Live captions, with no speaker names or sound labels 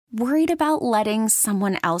Worried about letting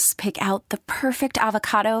someone else pick out the perfect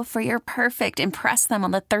avocado for your perfect impress them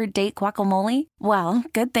on the third date guacamole? Well,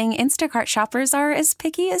 good thing Instacart shoppers are as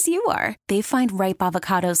picky as you are. They find ripe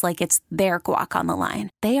avocados like it's their guac on the line.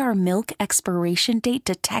 They are milk expiration date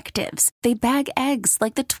detectives. They bag eggs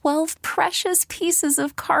like the 12 precious pieces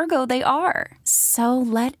of cargo they are. So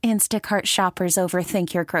let Instacart shoppers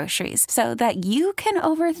overthink your groceries so that you can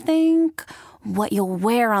overthink what you'll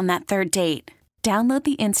wear on that third date. Download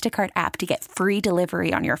the Instacart app to get free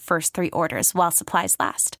delivery on your first 3 orders while supplies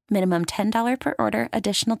last. Minimum $10 per order.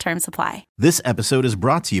 Additional terms apply. This episode is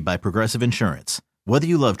brought to you by Progressive Insurance. Whether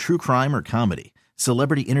you love true crime or comedy,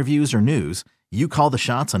 celebrity interviews or news, you call the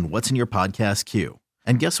shots on what's in your podcast queue.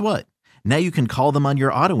 And guess what? Now you can call them on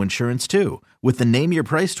your auto insurance too with the Name Your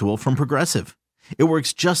Price tool from Progressive. It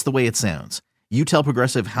works just the way it sounds. You tell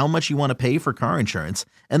Progressive how much you want to pay for car insurance,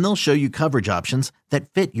 and they'll show you coverage options that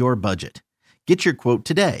fit your budget. Get your quote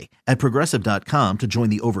today at Progressive.com to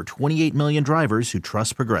join the over 28 million drivers who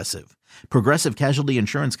trust Progressive. Progressive Casualty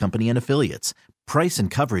Insurance Company and Affiliates. Price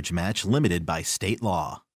and coverage match limited by state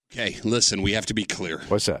law. Okay, listen, we have to be clear.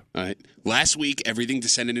 What's that? All right. Last week, everything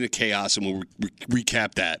descended into chaos, and we'll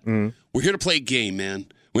recap that. We're here to play a game, man.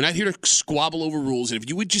 We're not here to squabble over rules, and if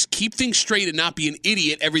you would just keep things straight and not be an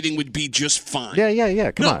idiot, everything would be just fine.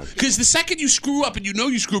 Yeah, come on. Because the second you screw up and you know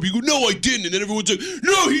you screw up, you go, no, I didn't, and then everyone's like,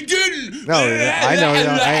 no, he didn't. No,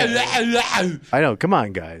 I know. Come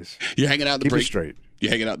on, guys. You're hanging out in the Keep break. it straight. You're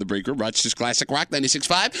hanging out in the break room. Rochester's Classic Rock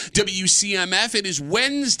 96.5 WCMF. It is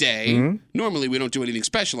Wednesday. Normally, we don't do anything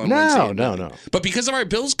special on Wednesday. No. But because of our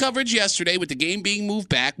Bills coverage yesterday, with the game being moved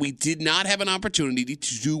back, we did not have an opportunity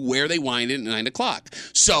to do Where They Whinin' at 9 o'clock.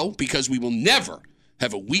 So, because we will never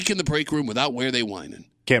have a week in the break room without Where They Whinin'.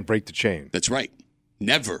 Can't break the chain. That's right.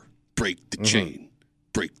 Never break the chain.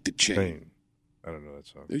 Break the chain. I don't know that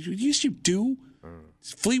song. Yes, you do.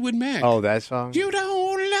 It's Fleetwood Mac. Oh, that song? You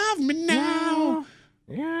don't love me now.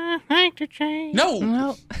 Yeah, break the chain.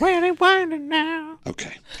 No. Where they whining now?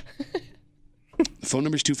 Okay. The phone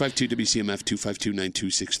number is 252-WCMF,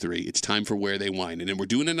 252-9263. It's time for Where They Whinin'. And we're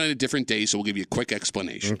doing it on a different day, so we'll give you a quick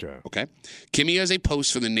explanation. Okay? Kimmy has a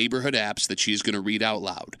post for the neighborhood apps that she's going to read out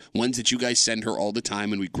loud. Ones that you guys send her all the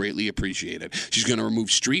time, and we greatly appreciate it. She's going to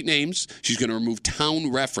remove street names. She's going to remove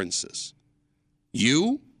town references.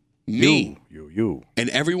 You, me, you, and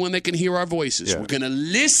everyone that can hear our voices. Yeah. We're going to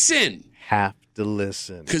listen. Have to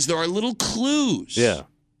listen. Because there are little clues. Yeah.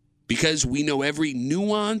 Because we know every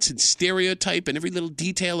nuance and stereotype and every little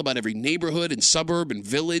detail about every neighborhood and suburb and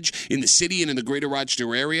village in the city and in the greater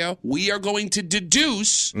Rochester area. We are going to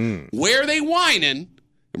deduce where they whinin',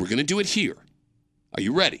 and we're going to do it here. Are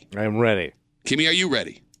you ready? I am ready. Kimmy, are you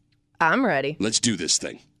ready? I'm ready. Let's do this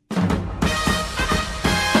thing.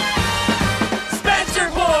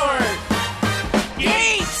 Spencerport!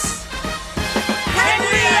 Yates!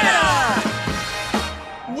 Henrietta!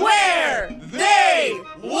 Where they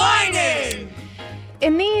whining?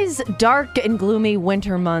 In these dark and gloomy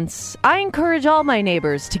winter months, I encourage all my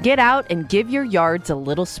neighbors to get out and give your yards a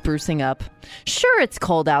little sprucing up. Sure, it's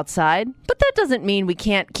cold outside, but that doesn't mean we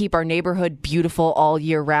can't keep our neighborhood beautiful all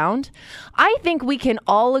year round. I think we can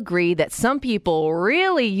all agree that some people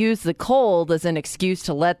really use the cold as an excuse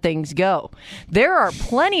to let things go. There are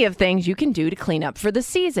plenty of things you can do to clean up for the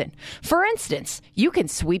season. For instance, you can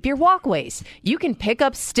sweep your walkways. You can pick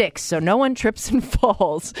up sticks so no one trips and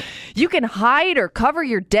falls. You can hide or cover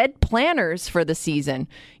your dead planters for the season.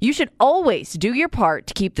 You should always do your part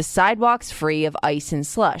to keep the sidewalks free of ice and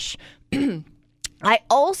slush. I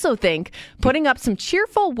also think putting up some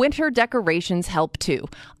cheerful winter decorations help too.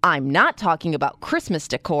 I'm not talking about Christmas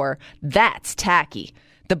decor. That's tacky.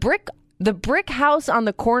 The brick house on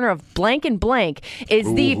the corner of blank and blank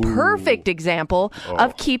is the perfect example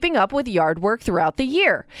of keeping up with yard work throughout the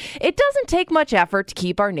year. It doesn't take much effort to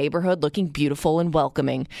keep our neighborhood looking beautiful and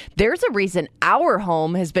welcoming. There's a reason our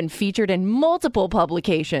home has been featured in multiple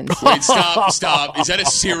publications. Wait, stop. Is that a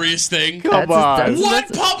serious thing? Come on.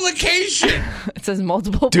 What publication? It says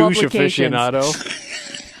multiple Douche publications.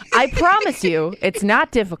 aficionado. I promise you, it's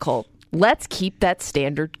not difficult. Let's keep that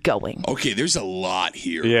standard going. Okay, there's a lot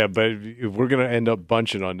here. Yeah, but we're going to end up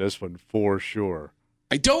bunching on this one for sure.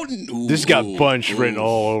 I don't... This got bunch written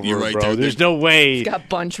all over, You're right, bro. There's no way. It's got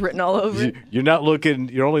bunch written all over it. You're not looking.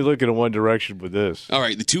 You're only looking in one direction with this. All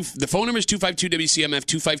right, the phone number is 252-WCMF,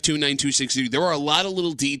 252-9263. There are a lot of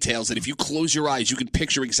little details that if you close your eyes, you can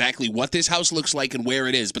picture exactly what this house looks like and where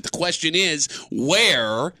it is. But the question is,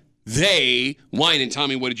 where they whine. And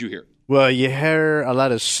Tommy, what did you hear? Well, you hear a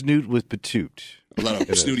lot of snoot with patoot. A lot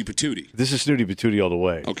of snooty patootie. This is snooty patootie all the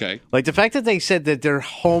way. Okay. Like the fact that they said that their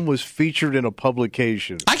home was featured in a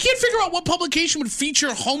publication. I can't figure out what publication would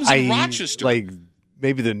feature homes in Rochester. Like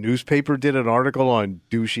maybe the newspaper did an article on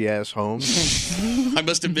douchey-ass homes. I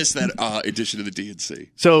must have missed that edition of the DNC.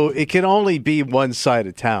 So it can only be one side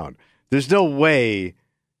of town. There's no way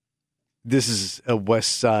this is a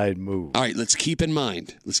West Side move. All right, let's keep in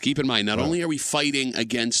mind. Not only are we fighting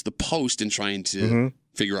against the Post and trying to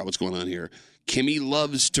figure out what's going on here, Kimmy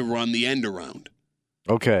loves to run the end around.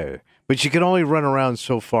 Okay. But you can only run around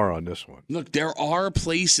so far on this one. Look, there are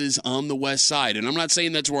places on the West Side, and I'm not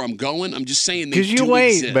saying that's where I'm going. I'm just saying they do exist. Because you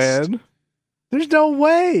ain't, man. There's no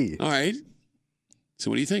way. All right.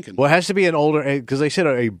 So what are you thinking? Well, it has to be an older, because they said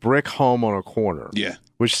a brick home on a corner. Yeah.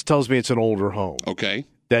 Which tells me it's an older home. Okay.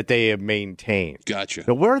 That they have maintained. Gotcha.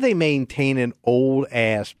 Now, where do they maintain an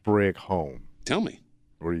old-ass brick home? Tell me.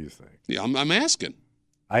 What do you think? Yeah, I'm asking.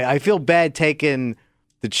 I feel bad taking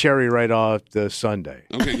the cherry right off the sundae.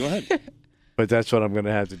 Okay, go ahead. But that's what I'm going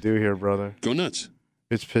to have to do here, brother. Go nuts.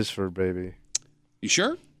 It's Pittsford, baby. You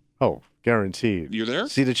sure? Oh, guaranteed. You're there?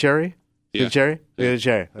 See the cherry? Yeah. See the cherry? Yeah. See the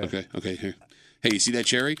cherry. Okay, here. Hey, you see that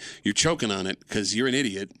cherry? You're choking on it because you're an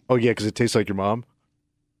idiot. Oh, yeah, because it tastes like your mom?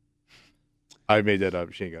 I made that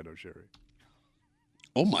up. She ain't got no cherry.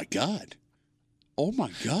 Oh, my God. Oh,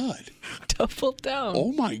 my God. Double down.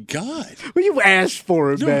 Oh, my God. Well, you asked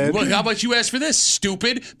for it, man. Well, how about you ask for this,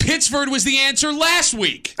 stupid? Pittsford was the answer last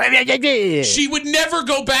week. She would never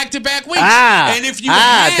go back-to-back weeks. And if you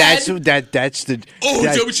had... that's the... Oh,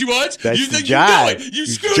 is that what she wants? That's you the know jive. it. You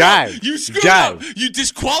screwed jive. up. You screwed jive. up. You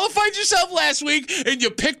disqualified yourself last week, and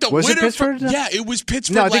you picked a was winner. It Pittsford? Yeah, it was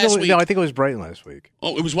Pittsford last week. No, I think it was Brighton last week.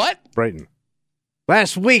 Oh, it was what? Brighton.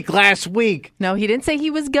 Last week. No, he didn't say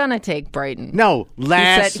he was gonna take Brighton. No,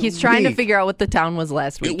 last He said he's trying to week. figure out what the town was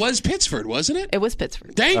last week. It was Pittsford, wasn't it? It was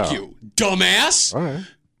Pittsford. Thank you, dumbass. All right.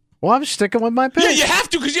 Well, I'm sticking with my pick. Yeah, you have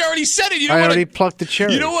to because you already said it. You don't I wanna, already plucked the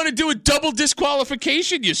cherry. You don't want to do a double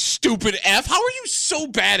disqualification, you stupid F. How are you so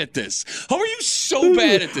bad at this? How are you so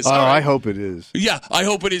bad at this? Oh, right. I hope it is. Yeah, I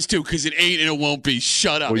hope it is too because it ain't and it won't be.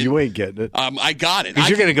 Shut up. Well, you ain't getting it. I got it.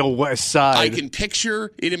 Because you're going to go West Side. I can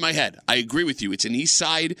picture it in my head. I agree with you. It's an East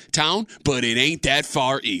Side town, but it ain't that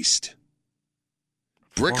far east.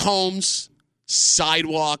 Brick homes,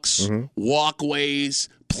 sidewalks, walkways,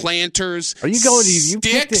 planters. Are you going to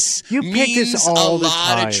sticks? You pick this all the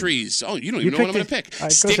time. A lot of trees. Oh, you don't even know what I'm going to pick.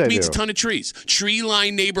 Stick means a ton of trees.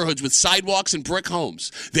 Tree-lined neighborhoods with sidewalks and brick homes.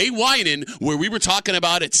 They whining where we were talking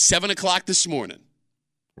about at 7 o'clock this morning.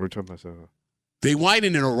 We're talking about 7 o'clock. They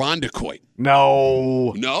whining in Irondequoit.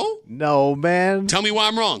 No. No? No, man. Tell me why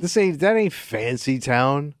I'm wrong. That ain't fancy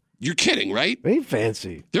town. You're kidding, right? It ain't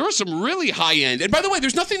fancy. There are some really high-end. And by the way,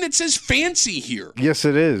 there's nothing that says fancy here. Yes,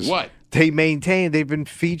 it is. What? They've been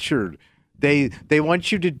featured. They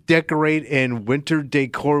want you to decorate in winter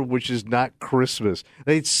decor, which is not Christmas.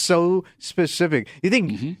 It's so specific. You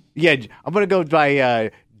think, yeah, I'm going to go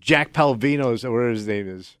by Jack Palladino's, or whatever his name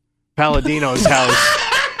is, Palladino's house.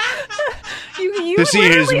 You to see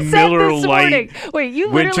his said Miller this Lite morning. Wait, you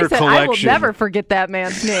winter literally said, collection. I will never forget that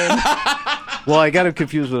man's name. Well, I got him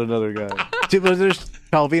confused with another guy. There's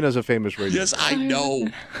Palladino's a famous radio. Yes, I know.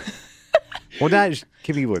 Well,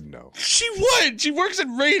 Kimmy wouldn't know. She would. She works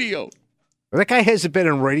in radio. That guy hasn't been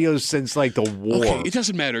in radio since, like, the war. Okay, it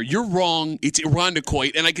doesn't matter. You're wrong. It's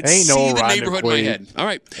Irondequoit, and I can Ain't see no the neighborhood in my Irondequoit. head. All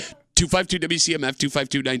right. 252-WCMF,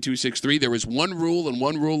 252-9263. There is one rule and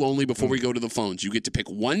one rule only before we go to the phones. You get to pick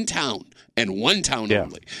one town and one town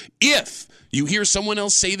only. If you hear someone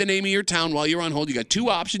else say the name of your town while you're on hold, you got two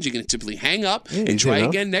options. You can simply hang up and try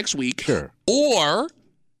again next week. Sure. Or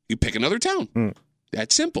you pick another town.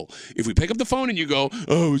 That's simple. If we pick up the phone and you go,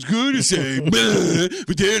 I was going to say,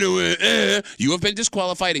 but then you have been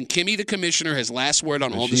disqualified, and Kimmy, the commissioner, has last word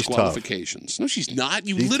on all disqualifications. Tough. No, she's not.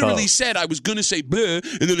 You literally said, I was going to say, blah,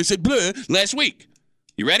 and then I said, blah, last week.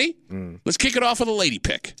 You ready? Let's kick it off with a lady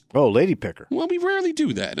pick. Oh, lady picker. Well, we rarely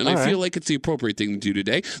do that, and I feel like it's the appropriate thing to do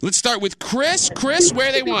today. Let's start with Chris. Chris, where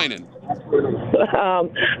are they whining?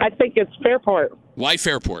 I think it's Fairport. Why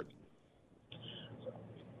Fairport?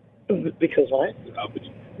 Because what?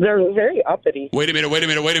 They're very uppity. Wait a minute.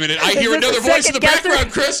 I hear another voice in the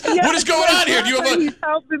background, Chris. Yeah, what is going on here? Do you have He's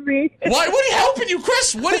helping me. Why? What are you helping you,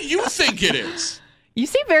 Chris? What do you think it is? You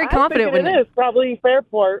seem very confident when it is probably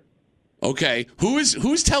Fairport. Okay.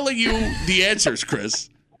 Who's telling you the answers, Chris?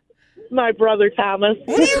 My brother Thomas.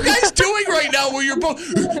 What are you guys doing right now where you're both...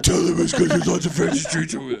 Tell them it's because there's lots of fancy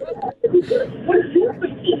streets over there.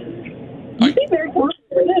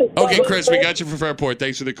 Okay, Chris, we got you for Fairport.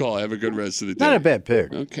 Thanks for the call. Have a good rest of the day. Not a bad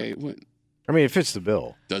pick. Okay. What? I mean, it fits the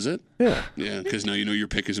bill. Does it? Yeah. Yeah, because now you know your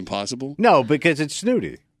pick is impossible? No, because it's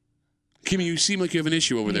snooty. Kimmy, you seem like you have an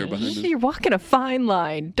issue over there behind us. You're walking a fine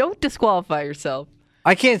line. Don't disqualify yourself.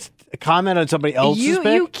 I can't comment on somebody else's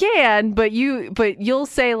pick. You can, but you'll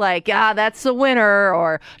say like, that's the winner,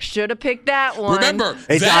 or should have picked that one. Remember,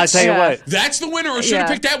 I'll tell you what. That's the winner, or should have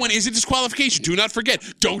picked that one. Is a disqualification. Do not forget.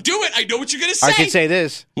 Don't do it. I know what you're going to say. I can say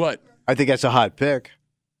this. What? I think that's a hot pick.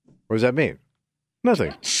 What does that mean?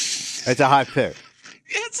 Nothing. It's a hot pick.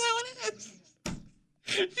 That's how it is.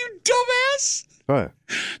 You dumbass. What?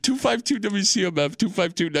 252 WCMF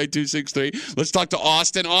 252-9263. Let's talk to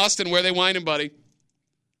Austin. Austin, where are they whining, buddy?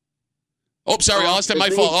 Oh, sorry, Austin, my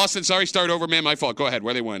fault. Austin, sorry, start over, man, my fault. Go ahead.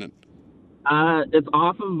 Where are they whining? It's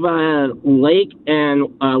off of Lake and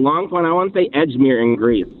Long Point. I want to say Edgemere in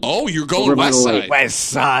Greece. Oh, you're going west side. West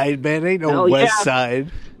side, man. Ain't no Hell west yeah.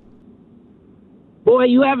 side. Boy,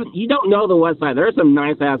 you don't know the West Side. There are some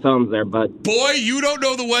nice ass homes there, but Boy, you don't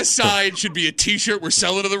know the west side should be a T-shirt we're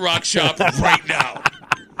selling to the rock shop right now.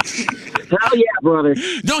 hell yeah, brother.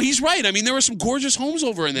 No, he's right. I mean, there were some gorgeous homes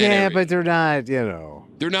over in that area. Yeah, but they're not,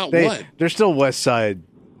 They're not what? They're still west side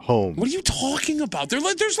homes. What are you talking about? There's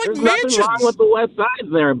There's mansions. nothing wrong with the West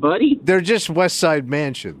Side there, buddy. They're just west side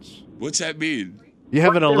mansions. What's that mean? You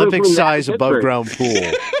have an Olympic-size above-ground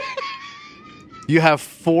pool. You have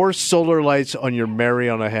 4 solar lights on your Mary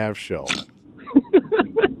on a half shell.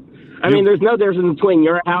 I mean, there's no difference between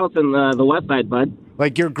your house and the West Side, bud.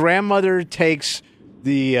 Like your grandmother takes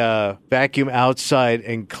the vacuum outside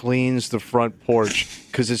and cleans the front porch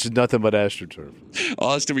because it's nothing but AstroTurf.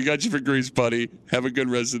 Austin, we got you for Greece, buddy. Have a good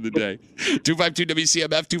rest of the day.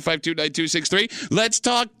 252-WCMF, 252-9263. Let's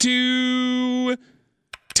talk to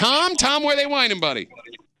Tom. Tom, where are they whining, buddy?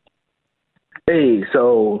 Hey,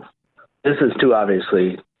 so this is too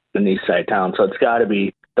obviously an east side town, so it's got to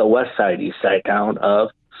be the west side east side town of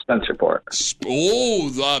Spencerport.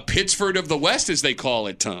 Oh, Pittsford of the West, as they call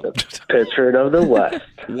it, Tom. Pittsford of the West.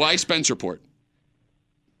 Why Spencerport?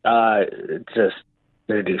 Just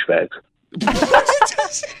they're douchebags.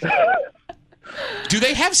 Do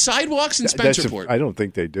they have sidewalks in Spencerport? I don't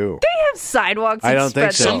think they do. They have sidewalks. I don't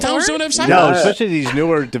think so. Some towns don't have No, sidewalks. especially these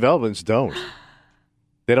newer developments don't.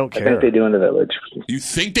 They don't care. I think they do in the village. You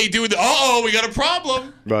think they do in the... Uh-oh, we got a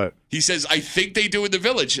problem. Right. He says, I think they do in the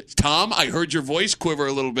village. Tom, I heard your voice quiver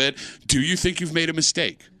a little bit. Do you think you've made a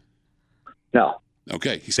mistake? No.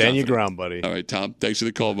 Okay. He's Stand your confident. ground, buddy. All right, Tom. Thanks for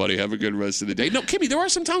the call, buddy. Have a good rest of the day. No, Kimmy, there are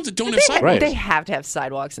some towns that don't have sidewalks. Right. They have to have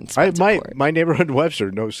sidewalks in Spencerport. My neighborhood in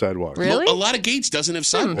Webster, no sidewalks. Really? A lot of Gates doesn't have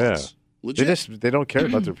sidewalks. Yeah. Legit. They don't care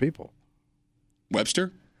about their people.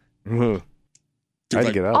 Webster? I had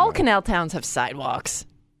to get out. All canal towns have sidewalks.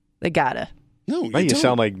 They gotta. No, Now you don't.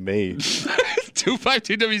 sound like me.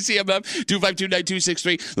 252 WCMF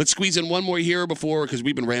 252-9263. Let's squeeze in one more here because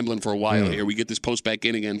we've been rambling for a while here. We get this post back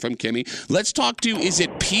in again from Kimmy. Let's talk to, is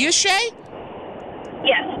it Piaget?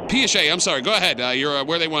 Yes. Piaget, I'm sorry. Go ahead. You're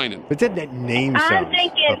where are they whining? But that name sounds... I'm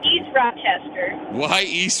thinking East Rochester Why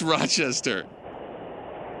East Rochester?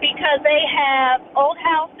 because they have old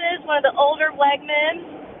houses, one of the older Wegmans,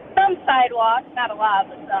 some sidewalks, not a lot,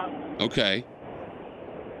 but some. Okay.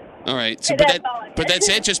 All right. So, Hey, that's all I but got. that's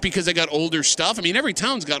it just because they got older stuff? I mean, every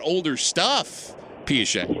town's got older stuff,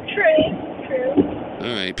 Piaget. True. All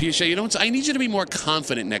right, Piaget, you know what? I need you to be more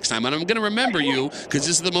confident next time, and I'm going to remember you because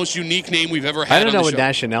this is the most unique name we've ever had I don't know on the what show.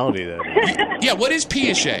 nationality that is. Yeah, what is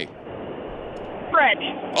Piaget? French.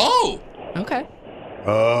 Oh! Okay.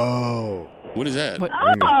 Oh. What is that? What?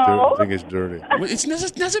 I think it's dirty.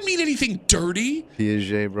 It doesn't mean anything dirty.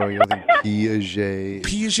 Piaget, bro. You don't think Piaget.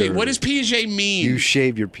 Piaget. dirty. What does Piaget mean? You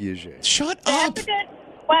shave your Piaget. Shut up. That's a good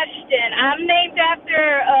question. I'm named after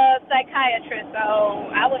a psychiatrist, so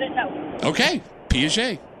I wouldn't know. Okay,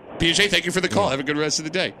 Piaget. Piaget, thank you for the call. Have a good rest of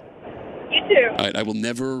the day. You too. All right, I will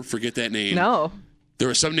never forget that name. No. There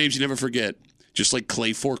are some names you never forget, just like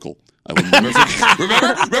Clay Forkel. I will never forget.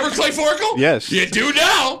 Remember Clay Forkel? Yes. You do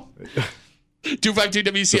now. 252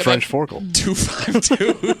 WCMF. The French Forkel.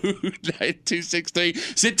 252-9263.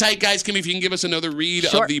 Sit tight, guys. Kimmy, if you can give us another read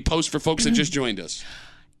Sure. of the post for folks that just joined us.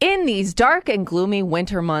 In these dark and gloomy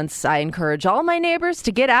winter months, I encourage all my neighbors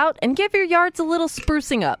to get out and give your yards a little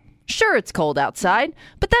sprucing up. Sure, it's cold outside,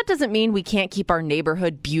 but that doesn't mean we can't keep our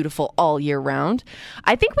neighborhood beautiful all year round.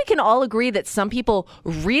 I think we can all agree that some people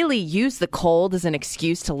really use the cold as an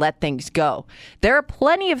excuse to let things go. There are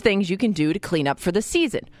plenty of things you can do to clean up for the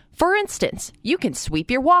season. For instance, you can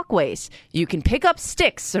sweep your walkways. You can pick up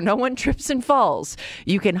sticks so no one trips and falls.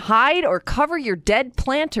 You can hide or cover your dead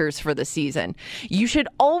planters for the season. You should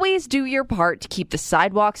always do your part to keep the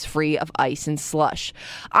sidewalks free of ice and slush.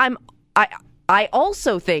 I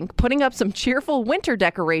also think putting up some cheerful winter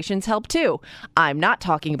decorations help too. I'm not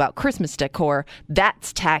talking about Christmas decor.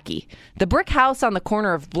 That's tacky. The brick house on the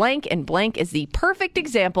corner of blank and blank is the perfect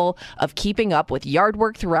example of keeping up with yard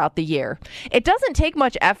work throughout the year. It doesn't take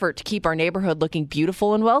much effort to keep our neighborhood looking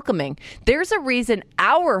beautiful and welcoming. There's a reason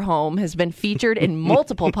our home has been featured in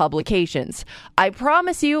multiple publications. I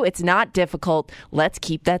promise you it's not difficult. Let's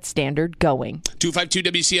keep that standard going.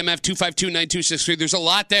 252-WCMF, 252-9263. There's a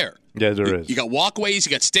lot there. Yeah, there is. You got walkways,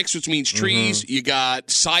 you got sticks, which means trees, you got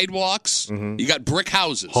sidewalks, you got brick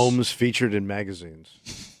houses. Homes featured in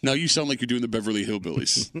magazines. Now you sound like you're doing the Beverly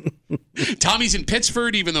Hillbillies. Tommy's in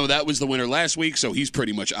Pittsford, even though that was the winner last week, so he's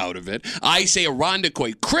pretty much out of it. I say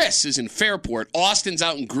Irondequoit. Chris is in Fairport. Austin's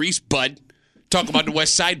out in Greece, bud. Talk about the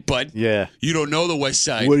West Side, bud. Yeah. You don't know the West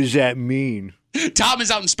Side. What does that mean? Tom is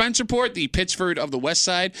out in Spencerport, the Pittsford of the West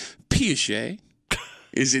Side. Piaget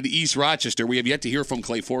is in East Rochester. We have yet to hear from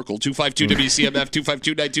Clay Forkel. 252-WCMF,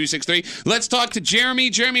 252-9263. Let's talk to Jeremy.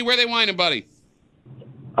 Jeremy, where they whining, buddy?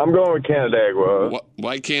 I'm going with Canandaigua.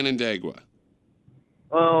 Why Canandaigua?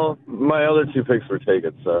 Well, my other two picks were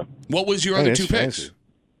taken, so. What was your other two picks?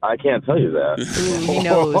 I can't tell you that. He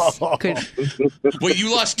knows. Wait,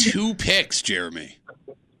 you lost two picks, Jeremy.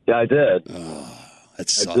 Yeah, I did. That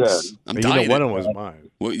sucks. I'm dying. One of them was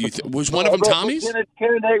mine. Was one of them Tommy's?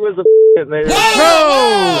 Canandaigua was a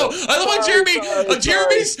Whoa! I love how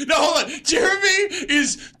Jeremy's. No, hold on. Jeremy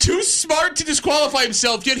is too smart to disqualify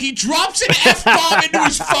himself, yet he drops an F-bomb into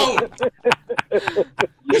his phone.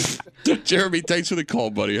 Jeremy, thanks for the call,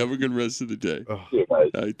 buddy. Have a good rest of the day. All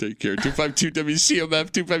right, take care.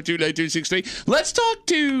 252-WCMF, 252-9263. Let's talk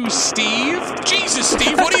to Steve. Jesus,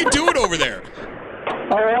 Steve, what are you doing over there?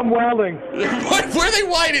 I'm welding. Where are they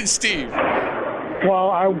whining, Steve?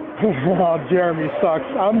 Well, Jeremy sucks.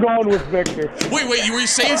 I'm going with Victor. Wait, you were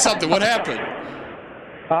saying something. What happened?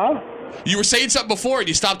 Huh? You were saying something before and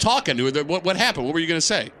you stopped talking. What happened? What were you going to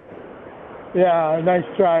say? Yeah, nice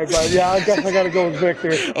try, but yeah, I guess I got to go with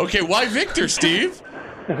Victor. Okay, why Victor, Steve?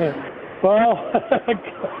 Well,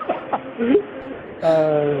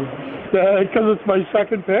 because it's my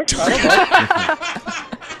second pick. I don't know.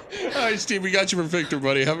 All right, Steve, we got you for Victor,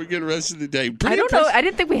 buddy. Have a good rest of the day. I don't know. I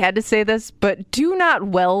didn't think we had to say this, but do not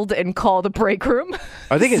weld and call the break room.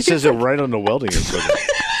 I think it says it right on the welding equipment.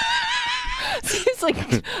 Seems like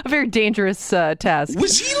a very dangerous task.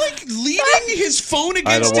 Was he like leaning his phone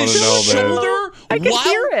against his shoulder? I could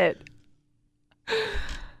hear it.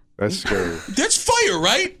 That's scary. That's fire,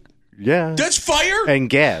 right? Yeah. That's fire? And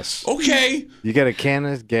gas. Okay. You got a can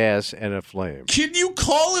of gas and a flame. Can you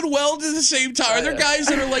call and weld at the same time? Are there guys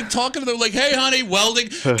that are like talking to them like, hey, honey, welding,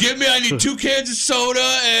 I need 2 cans of soda,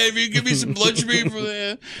 and if you give me some lunch meat for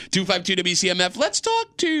that. 252-WCMF. Let's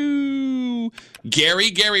talk to Gary.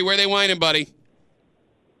 Gary, where are they whining, buddy?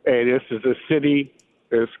 Hey, this is a city.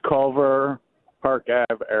 It's Culver, Park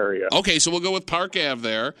Ave area. Okay, so we'll go with Park Ave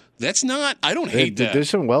there. That's not, I don't hate that. There's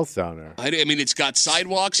some wealth down there. I mean, it's got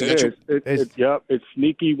sidewalks. Yep, it's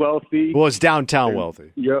sneaky wealthy. Well, it's downtown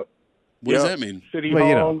wealthy. Yep. What does that mean? City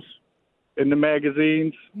homes, in the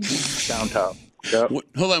magazines, downtown. Yep.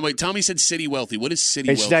 Hold on, wait. Tommy said city wealthy. What is city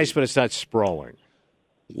wealthy? It's nice, but it's not sprawling.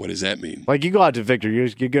 What does that mean? Like, you go out to Victor, you're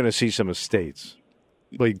going to see some estates.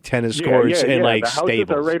 Like tennis courts and like the houses stables.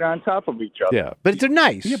 are right on top of each other. Yeah, but they're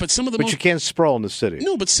nice. Yeah, but some of the you can't sprawl in the city.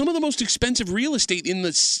 No, but some of the most expensive real estate in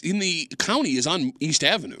the county is on East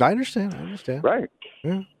Avenue. I understand. Right.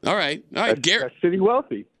 Yeah. All right, Gary. That's city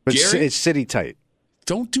wealthy. But Gary? it's city tight.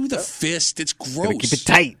 Don't do the fist. It's gross. Gotta keep it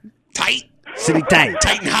tight. Tight. City tight.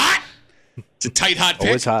 Tight and hot. It's a tight, hot pick.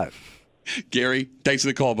 Oh, it's hot. Gary, thanks for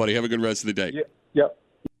the call, buddy. Have a good rest of the day. Yep.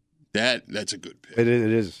 That's a good pick. It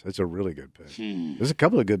is. It's a really good pick. There's a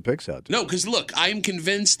couple of good picks out there. No, because look, I'm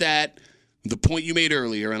convinced that the point you made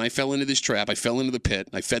earlier, and I fell into this trap. I fell into the pit.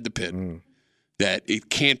 I fed the pit. That it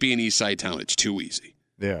can't be an East Side town. It's too easy.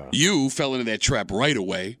 Yeah. You fell into that trap right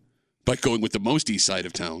away by going with the most East Side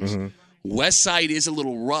of towns. West Side is a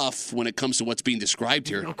little rough when it comes to what's being described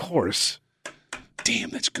here. Of course.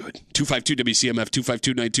 Damn, that's good. 252-WCMF,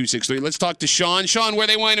 252-9263. Let's talk to Sean. Sean, where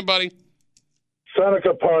they whining, buddy?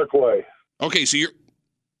 Seneca Parkway. Okay, so you're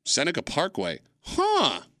Seneca Parkway.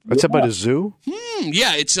 Huh. That's up by the zoo?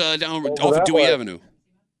 Yeah, it's down off of Dewey Avenue.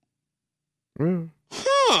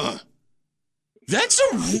 Huh. That's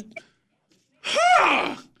a...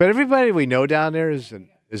 Huh. But everybody we know down there is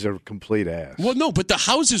a complete ass. Well, no, but the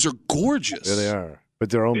houses are gorgeous. Yeah, they are. But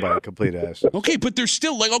they're owned by a complete ass. Okay, but they're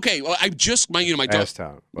still like, okay, well, my Ass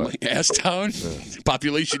town. My ass town,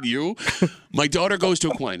 population you. My daughter goes to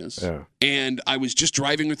Aquinas, and I was just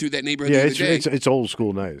driving her through that neighborhood the other day. It's old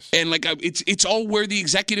school nice. And like it's all where the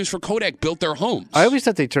executives for Kodak built their homes. I always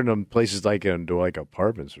thought they turned them places like into like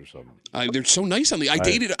apartments or something. They're so nice on the. I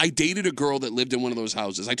dated a girl that lived in one of those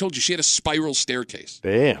houses. I told you she had a spiral staircase.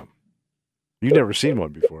 Damn, you've never seen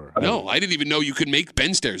one before. No, I didn't even know you could make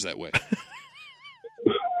Ben stairs that way.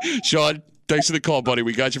 Sean, thanks for the call, buddy.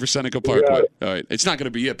 We got you for Seneca Parkway. All right, it's not going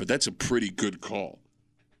to be it, but that's a pretty good call.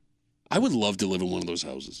 I would love to live in one of those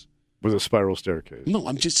houses with a spiral staircase. No,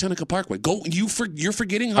 I'm just Seneca Parkway. Go, you're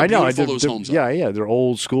forgetting how beautiful those homes are. Yeah, they're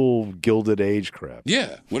old school Gilded Age crap.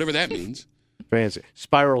 Yeah, whatever that means. Fancy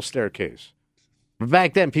spiral staircase. But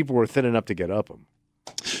back then, people were thin enough to get up them.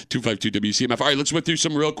 252 WCMF. All right, let's whip through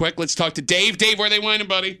some real quick. Let's talk to Dave. Dave, where are they whining,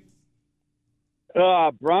 buddy?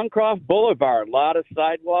 Browncroft Boulevard. A lot of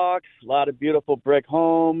sidewalks, a lot of beautiful brick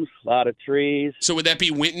homes, a lot of trees. So would that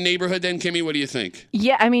be Winton neighborhood then, Kimmy? What do you think?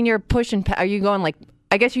 Yeah, I mean, you're pushing. Are you going like?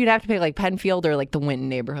 I guess you'd have to pick like Penfield or like the Winton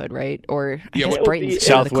neighborhood, right? Or I guess Brighton's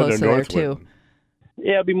South the closer Winton or North there too. Winton.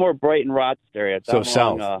 Yeah, it'd be more Brighton, Rochester area. So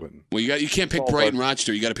south. Well, you can't pick Brighton,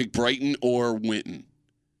 Rochester. You got to pick Brighton or Winton.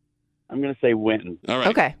 I'm going to say Winton. All right.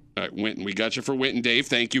 Okay. All right, Winton. We got you for Winton, Dave.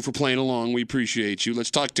 Thank you for playing along. We appreciate you.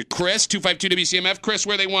 Let's talk to Chris, 252 WCMF. Chris,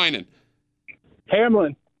 where are they whining?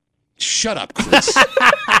 Hamlin. Shut up, Chris.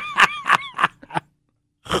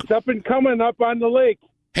 It's up and coming up on the lake.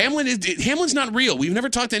 Hamlin's not real. We've never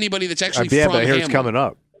talked to anybody that's actually from but I hear Hamlin. it's coming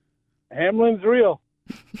up. Hamlin's real.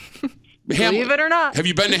 Believe it or not. Have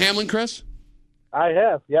you been to Hamlin, Chris? I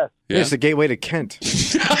have, yes. Yeah. It's the gateway to Kent.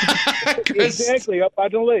 Exactly, up on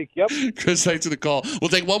the lake. Yep. Chris, thanks for the call. We'll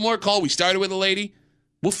take one more call. We started with a lady.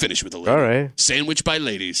 We'll finish with a lady. All right. Sandwich by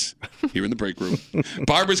ladies here in the break room.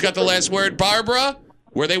 Barbara's got the last word. Barbara,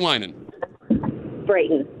 where are they whining?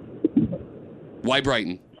 Brighton. Why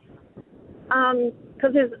Brighton?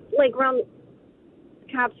 Because there's like around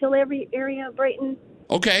Cobb's Hill area of Brighton.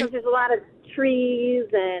 Okay. Because there's a lot of trees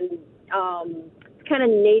and kind of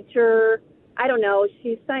nature. I don't know.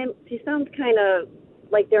 She sounds kind of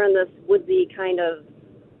like they're in this woodsy kind of,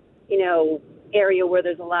 area where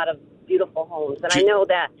there's a lot of beautiful homes. And I know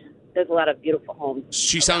that there's a lot of beautiful homes.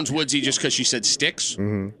 She sounds woodsy just because she said sticks?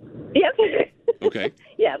 Mm-hmm. Yep. Okay.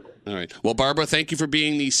 Yeah. All right. Well, Barbara, thank you for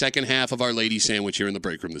being the second half of our lady sandwich here in the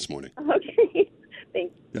break room this morning. Okay.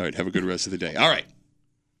 Thanks. All right. Have a good rest of the day. All right.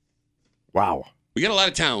 Wow. We got a lot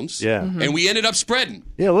of towns. Yeah. Mm-hmm. And we ended up spreading.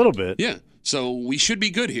 Yeah, a little bit. Yeah. So we should be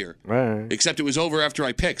good here. Right. Except it was over after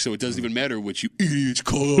I picked, so it doesn't even matter what you idiots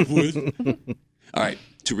call up with. All right.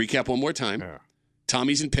 To recap one more time. Yeah.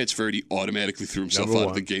 Tommy's in Pittsford. He automatically threw himself Number out one.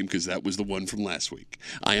 of the game because that was the one from last week.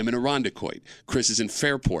 I am in Irondequoit. Chris is in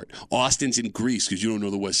Fairport. Austin's in Greece because you don't know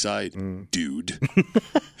the West Side, dude.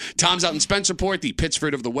 Tom's out in Spencerport, the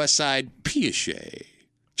Pittsford of the West Side, Piaget.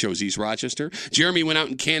 Chose East Rochester. Jeremy went out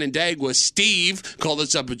in Canandaigua. Steve called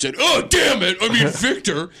us up and said, "Oh, damn it. I mean,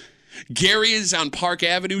 Victor." Gary is on Park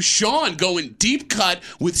Avenue. Sean going deep cut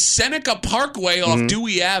with Seneca Parkway off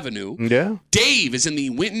Dewey Avenue. Yeah. Dave is in the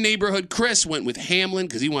Winton neighborhood. Chris went with Hamlin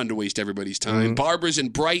because he wanted to waste everybody's time. Barbara's in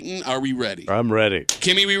Brighton. Are we ready? I'm ready.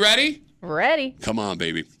 Kimmy, we ready? Ready. Come on,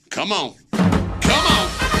 baby. Come on. Come on.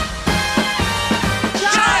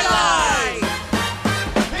 Skyline!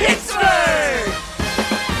 Pittsburgh!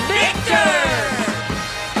 Victor!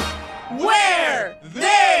 Where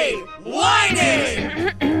they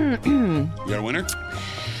whining? You got a winner?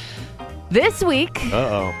 This week,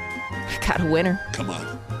 Uh-oh. got a winner. Come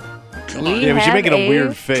on. Come We on. Yeah, but you're have making a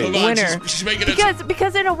weird face. Come on. winner. She's making it.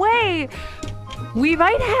 Because in a way, we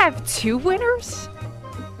might have two winners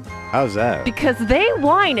How's that? because they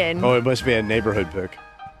whining Oh, it must be a neighborhood pick.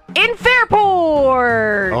 in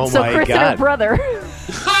Fairport. Oh, so my Chris and God. her brother.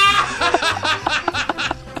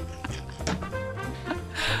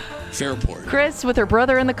 Fairport. Chris with her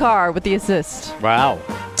brother in the car with the assist. Wow.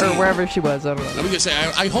 Or wherever she was. I don't know. I'm going to say,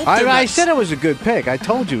 I hope I said it was a good pick. I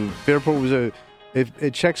told you Fairport was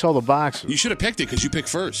it checks all the boxes. You should have picked it because you picked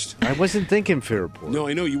first. I wasn't thinking Fairport. No,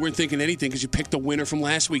 I know. You weren't thinking anything because you picked the winner from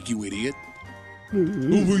last week, you idiot. Oh,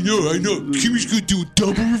 I know. Kimmy's going to do a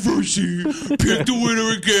double reverse here. Pick the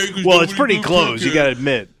winner again. Well, it's pretty close, you got to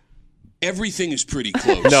admit. Everything is pretty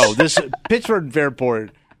close. No, this Pittsburgh and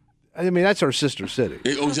Fairport, I mean, that's our sister city.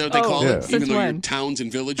 Oh, is that what they call it? Yeah. Even though you're when? towns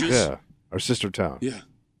and villages? Yeah, our sister town. Yeah.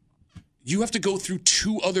 You have to go through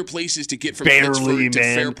two other places to get from Barely, Pittsburgh to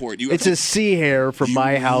man. Fairport. You have It's to, a sea hair from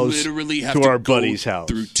my house literally have to to our go buddy's house.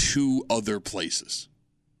 through two other places.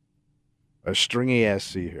 A stringy ass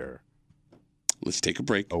sea hair. Let's take a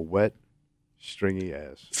break. A wet, Stringy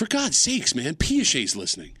ass. For God's sakes, man. Piachet's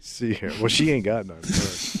listening. See here. Well, she ain't got none.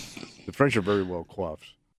 The French are very well coiffed.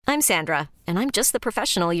 I'm Sandra, and I'm just the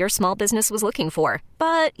professional your small business was looking for.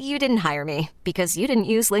 But you didn't hire me because you didn't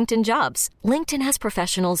use LinkedIn Jobs. LinkedIn has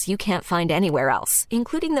professionals you can't find anywhere else,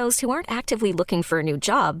 including those who aren't actively looking for a new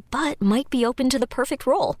job, but might be open to the perfect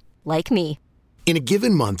role, like me. In a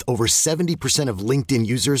given month, over 70% of LinkedIn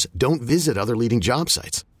users don't visit other leading job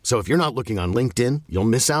sites. So if you're not looking on LinkedIn, you'll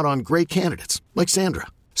miss out on great candidates like Sandra.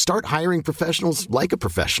 Start hiring professionals like a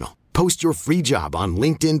professional. Post your free job on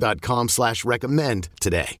linkedin.com/recommend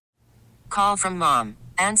today. Call from mom.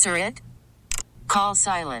 Answer it. Call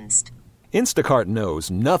silenced. Instacart knows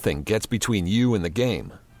nothing gets between you and the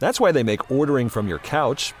game. That's why they make ordering from your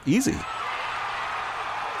couch easy.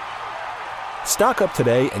 Stock up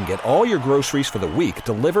today and get all your groceries for the week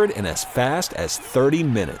delivered in as fast as 30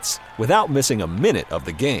 minutes without missing a minute of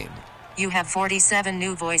the game. You have 47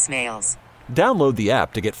 new voicemails. Download the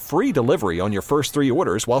app to get free delivery on your first 3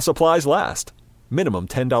 orders while supplies last. Minimum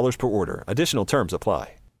 $10 per order. Additional terms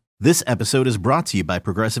apply. This episode is brought to you by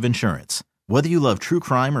Progressive Insurance. Whether you love true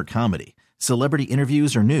crime or comedy, celebrity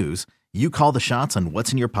interviews or news, you call the shots on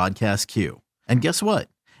what's in your podcast queue. And guess what?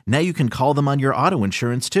 Now you can call them on your auto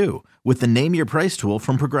insurance too with the Name Your Price tool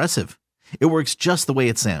from Progressive. It works just the way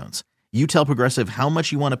it sounds. You tell Progressive how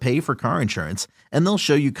much you want to pay for car insurance, and they'll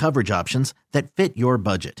show you coverage options that fit your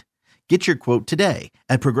budget. Get your quote today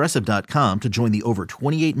at Progressive.com to join the over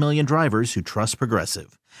 28 million drivers who trust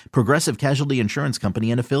Progressive. Progressive Casualty Insurance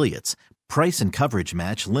Company and Affiliates. Price and coverage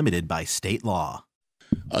match limited by state law.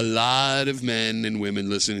 A lot of men and women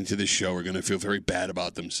listening to this show are going to feel very bad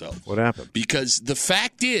about themselves. What happened? Because the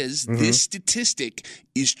fact is, this statistic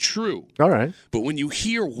is true. All right. But when you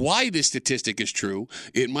hear why this statistic is true,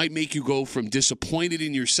 it might make you go from disappointed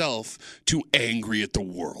in yourself to angry at the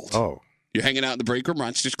world. Oh. You're hanging out in the break room,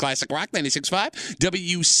 Rochester's Classic Rock 96.5,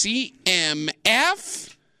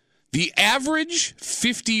 WCMF. The average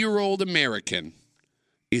 50-year-old American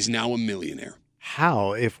is now a millionaire.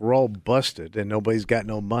 How if we're all busted and nobody's got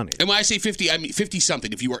no money? And when I say 50, I mean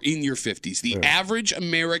 50-something. If you are in your 50s, the average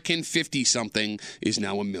American 50-something is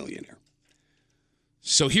now a millionaire.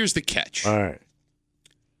 So here's the catch. All right.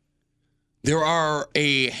 There are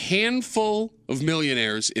a handful of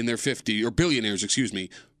millionaires in their 50s, or billionaires, excuse me,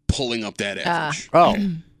 pulling up that average.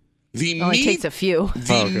 It only takes a few.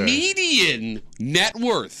 The median net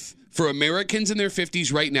worth for Americans in their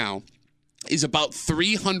 50s right now is about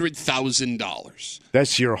 $300,000.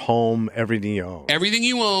 That's your home, everything you own. Everything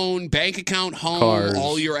you own, bank account, home, Cars.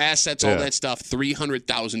 all your assets, all that stuff,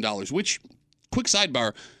 $300,000, which, quick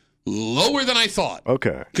sidebar, lower than I thought.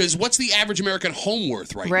 Okay. Because what's the average American home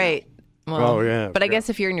worth right now? Right. Well, But I yeah. guess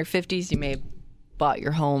if you're in your 50s, you may have bought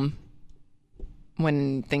your home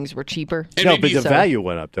when things were cheaper. No, but the value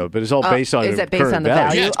went up, though. But it's all based on is the that based current on the value?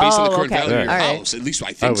 value? Yeah, it's based on the current okay. value of your All right. house. At least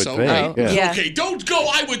I think would so. think, Right? yeah. Okay, don't go,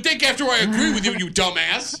 I would think, after I agree with you, you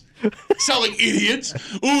dumbass. Sound like idiots.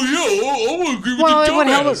 Oh, yeah, I would agree with you, It would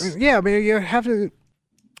help. dumbass. Yeah, I mean, you have to.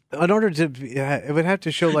 In order to, it would have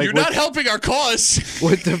to show like You're not helping our cause.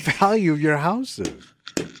 what the value of your house is.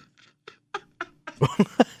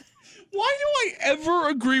 Why do I ever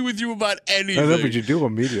agree with you about anything? I know, but you do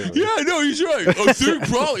immediately. Yeah, no, he's right. I think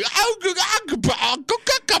probably.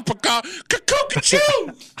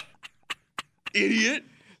 Idiot.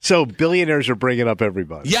 So billionaires are bringing up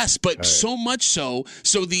everybody. Yes, but so much so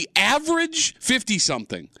the average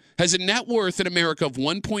 50-something has a net worth in America of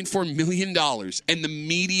 $1.4 million, and the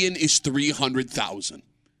median is $300,000.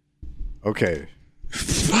 Okay.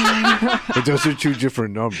 But those are two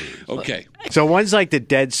different numbers. Okay. So one's like the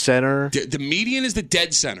dead center. The median is the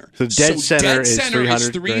dead center. The dead center is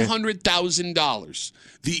 $300,000.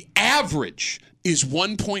 The average is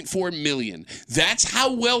 $1.4 million. That's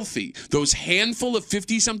how wealthy those handful of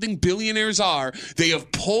 50-something billionaires are. They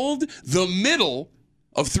have pulled the middle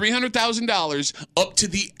of $300,000 up to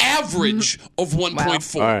the average of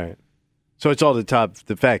 1.4. All right. So it's all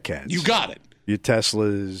the fat cats. You got it. Your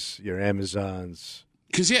Teslas, your Amazons.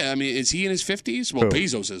 Because, yeah, I mean, is he in his 50s? Well, Who?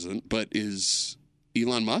 Bezos isn't, but is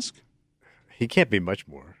Elon Musk? He can't be much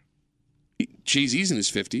more. Jay-Z's in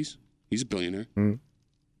his 50s. He's a billionaire.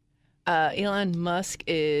 Elon Musk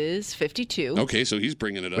is 52. Okay, so he's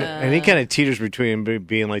bringing it up. And he kind of teeters between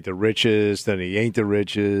being like the richest, then he ain't the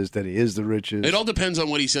richest, then he is the richest. It all depends on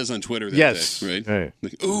what he says on Twitter that Yes. day, right? Right.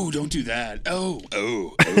 Like, ooh, don't do that. Oh.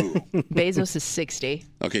 Bezos is 60.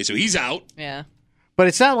 Okay, so he's out. Yeah. But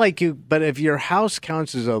it's not like but if your house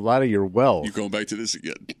counts as a lot of your wealth, You're going back to this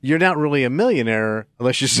again. you're not really a millionaire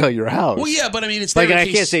unless you sell your house. Well, yeah, but I mean, it's like there in I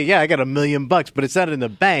case- can't say, I got $1 million, but it's not in the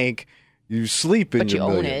bank. You sleep in But you your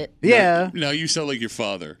own million. it. Yeah. Now you sound like your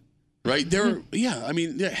father. Right? I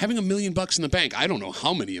mean, having $1 million in the bank, I don't know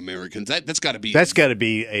how many Americans. That's got to be. That's got to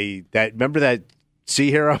be remember that sea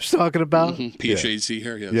hare I was talking about? Mm-hmm. PHA sea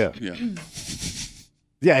hare, yes. Yeah.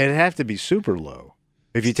 Yeah, it'd have to be super low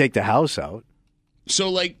if you take the house out. So,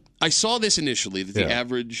 like, I saw this initially, that the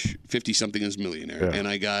average 50-something is millionaire, and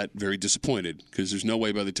I got very disappointed because there's no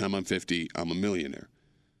way by the time I'm 50, I'm a millionaire.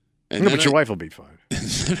 And but your wife will be fine. And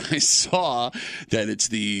then I saw that it's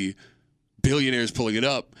the billionaires pulling it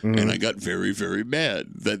up, and I got very, very mad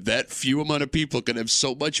that few amount of people can have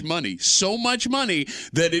so much money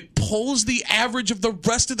that it pulls the average of the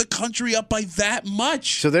rest of the country up by that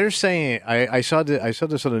much. So they're saying, I saw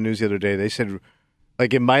this on the news the other day. They said,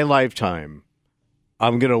 like, in my lifetime,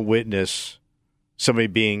 I'm going to witness somebody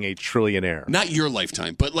being a trillionaire. Not your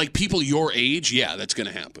lifetime, but like people your age, yeah, that's going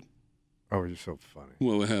to happen. Oh, you're so funny.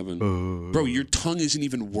 What happened? Bro, your tongue isn't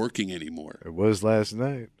even working anymore. It was last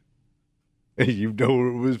night. You know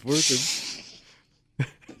it was working.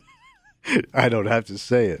 I don't have to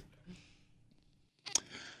say it.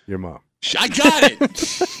 Your mom. I got it.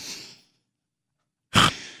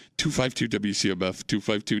 252-WCMF,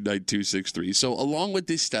 252-9263. So along with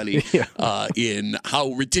this study in how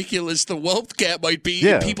ridiculous the wealth gap might be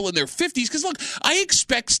in people in their 50s, because look, I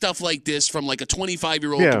expect stuff like this from like a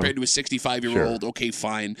 25-year-old compared to a 65-year-old. Okay,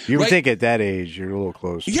 fine. You would think at that age you're a little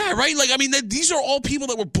closer. Yeah, right? Like, I mean, these are all people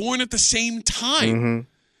that were born at the same time. Mm-hmm.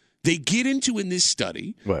 They get into, in this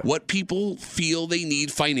study, what people feel they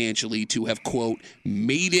need financially to have, quote,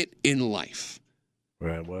 made it in life.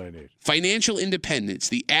 Right, what I need. Financial independence.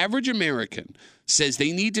 The average American says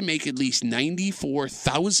they need to make at least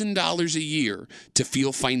 $94,000 a year to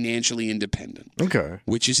feel financially independent. Okay.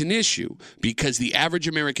 Which is an issue because the average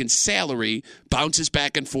American salary bounces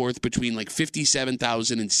back and forth between like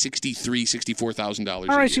 $57,000 and $63,000, $64,000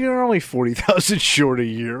 All right, so you're only $40,000 short a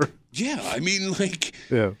year. Yeah, I mean, like...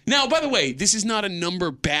 Yeah. Now, by the way, this is not a number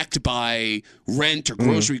backed by rent or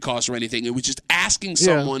grocery costs or anything. It was just asking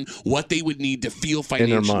someone what they would need to feel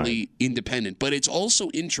financially independent. But it's also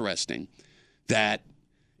interesting that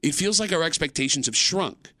it feels like our expectations have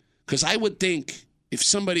shrunk. Because I would think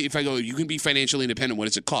if I go, you can be financially independent, what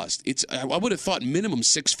does it cost? I would have thought minimum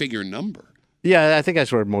six-figure number. Yeah, I think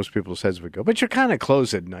that's where most people's heads would go. But you're kind of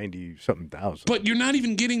close at 90-something thousand. But you're not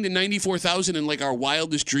even getting the 94,000 in like our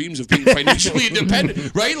wildest dreams of being financially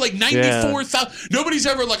independent, right? Like 94,000. Nobody's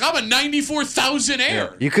ever like, I'm a 94,000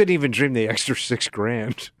 heir. You couldn't even dream the extra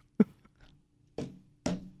 $6,000.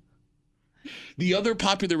 The other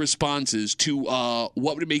popular responses to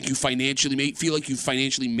what would make you feel like you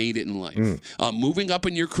financially made it in life. Moving up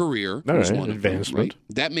in your career was one advancement. of them, right?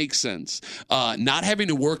 That makes sense. Not having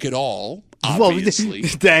to work at all, obviously. Well,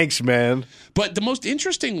 thanks, man. But the most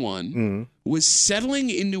interesting one was settling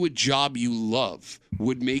into a job you love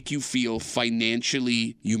would make you feel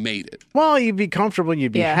financially you made it. Well, you'd be comfortable and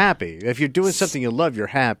you'd be happy. If you're doing something you love, you're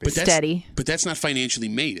happy. Steady. But that's not financially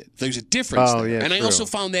made it. There's a difference there. Yeah, and I also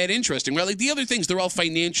found that interesting. Right? Like the other things, they're all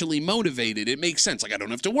financially motivated. It makes sense. Like I don't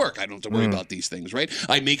have to work. I don't have to worry about these things, right?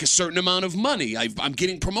 I make a certain amount of money. I'm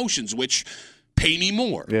getting promotions, which pay me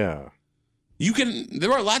more. Yeah.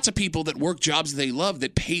 There are lots of people that work jobs they love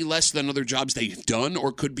that pay less than other jobs they've done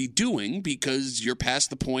or could be doing because you're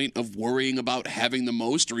past the point of worrying about having the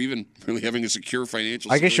most or even really having a secure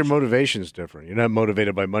financial situation. I guess your motivation's different. You're not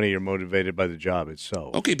motivated by money. You're motivated by the job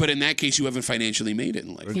itself. Okay, but in that case, you haven't financially made it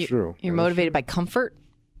in life. That's true. You're motivated by comfort?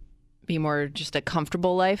 Be more just a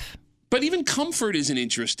comfortable life? But even comfort is an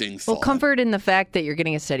interesting thought. Well, comfort in the fact that you're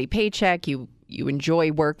getting a steady paycheck. You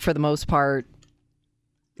enjoy work for the most part.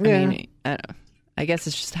 Yeah. I mean, I don't know. I guess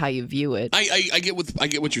it's just how you view it. I get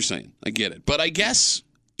what you're saying. I get it. But I guess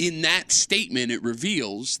in that statement, it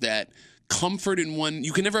reveals that comfort in one,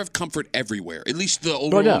 you can never have comfort everywhere, at least the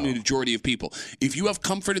overwhelming majority of people. If you have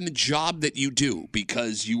comfort in the job that you do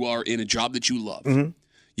because you are in a job that you love,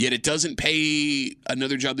 yet it doesn't pay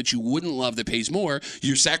another job that you wouldn't love that pays more,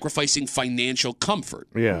 you're sacrificing financial comfort.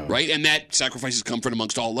 Yeah. Right? And that sacrifices comfort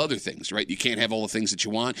amongst all other things, right? You can't have all the things that you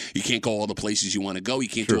want. You can't go all the places you want to go. You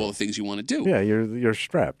can't do all the things you want to do. Yeah, you're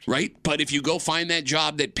strapped. Right? But if you go find that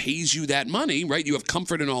job that pays you that money, right, you have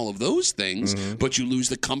comfort in all of those things, but you lose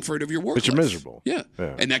the comfort of your work life. But you're miserable. Yeah.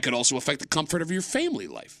 And that could also affect the comfort of your family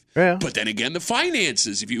life. Yeah. But then again, the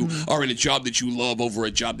finances, if you are in a job that you love over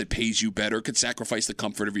a job that pays you better, could sacrifice the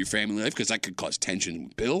comfort of your family life because that could cause tension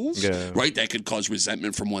with bills, right? That could cause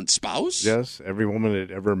resentment from one spouse. Yes, every woman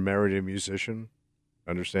that ever married a musician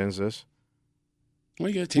understands this. Why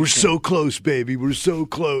you gotta take We're so close, baby. We're so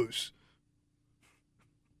close.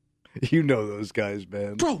 You know those guys,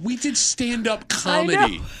 man. Bro, we did stand-up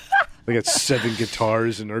comedy. They got 7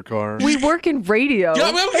 guitars in their car. We work in radio. Yeah,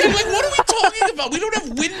 like, what are we talking about? We don't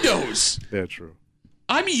have windows. Yeah, true.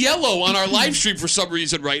 I'm yellow on our live stream for some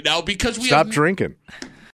reason right now because we Stop drinking.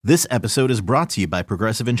 This episode is brought to you by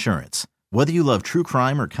Progressive Insurance. Whether you love true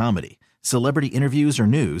crime or comedy, celebrity interviews or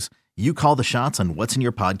news, you call the shots on what's in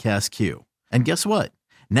your podcast queue. And guess what?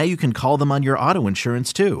 Now you can call them on your auto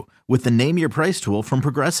insurance too with the Name Your Price tool from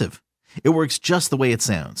Progressive. It works just the way it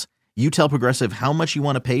sounds. You tell Progressive how much you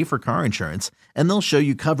want to pay for car insurance, and they'll show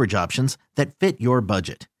you coverage options that fit your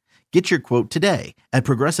budget. Get your quote today at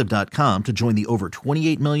Progressive.com to join the over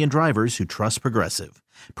 28 million drivers who trust Progressive.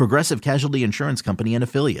 Progressive Casualty Insurance Company and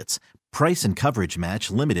Affiliates. Price and coverage match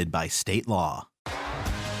limited by state law.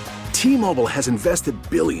 T-Mobile has invested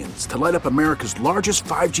billions to light up America's largest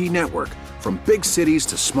 5G network, from big cities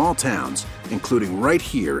to small towns, including right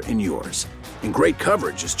here in yours. And great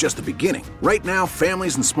coverage is just the beginning. Right now,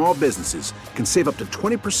 families and small businesses can save up to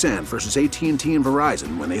 20% versus AT&T and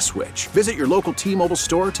Verizon when they switch. Visit your local T-Mobile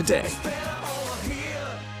store today.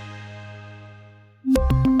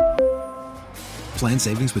 Plan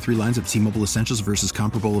savings with 3 lines of T-Mobile Essentials versus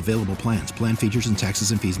comparable available plans. Plan features and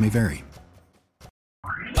taxes and fees may vary.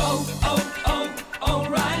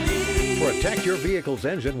 Protect your vehicle's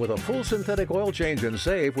engine with a full synthetic oil change and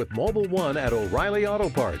save with Mobil 1 at O'Reilly Auto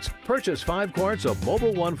Parts. Purchase 5 quarts of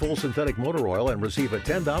Mobil 1 full synthetic motor oil and receive a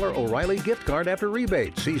 $10 O'Reilly gift card after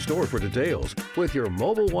rebate. See store for details. With your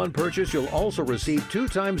Mobil 1 purchase, you'll also receive 2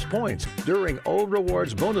 times points during O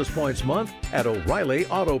Rewards Bonus Points Month at O'Reilly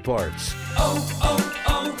Auto Parts.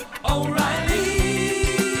 O'Reilly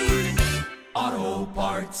Auto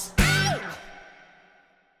Parts.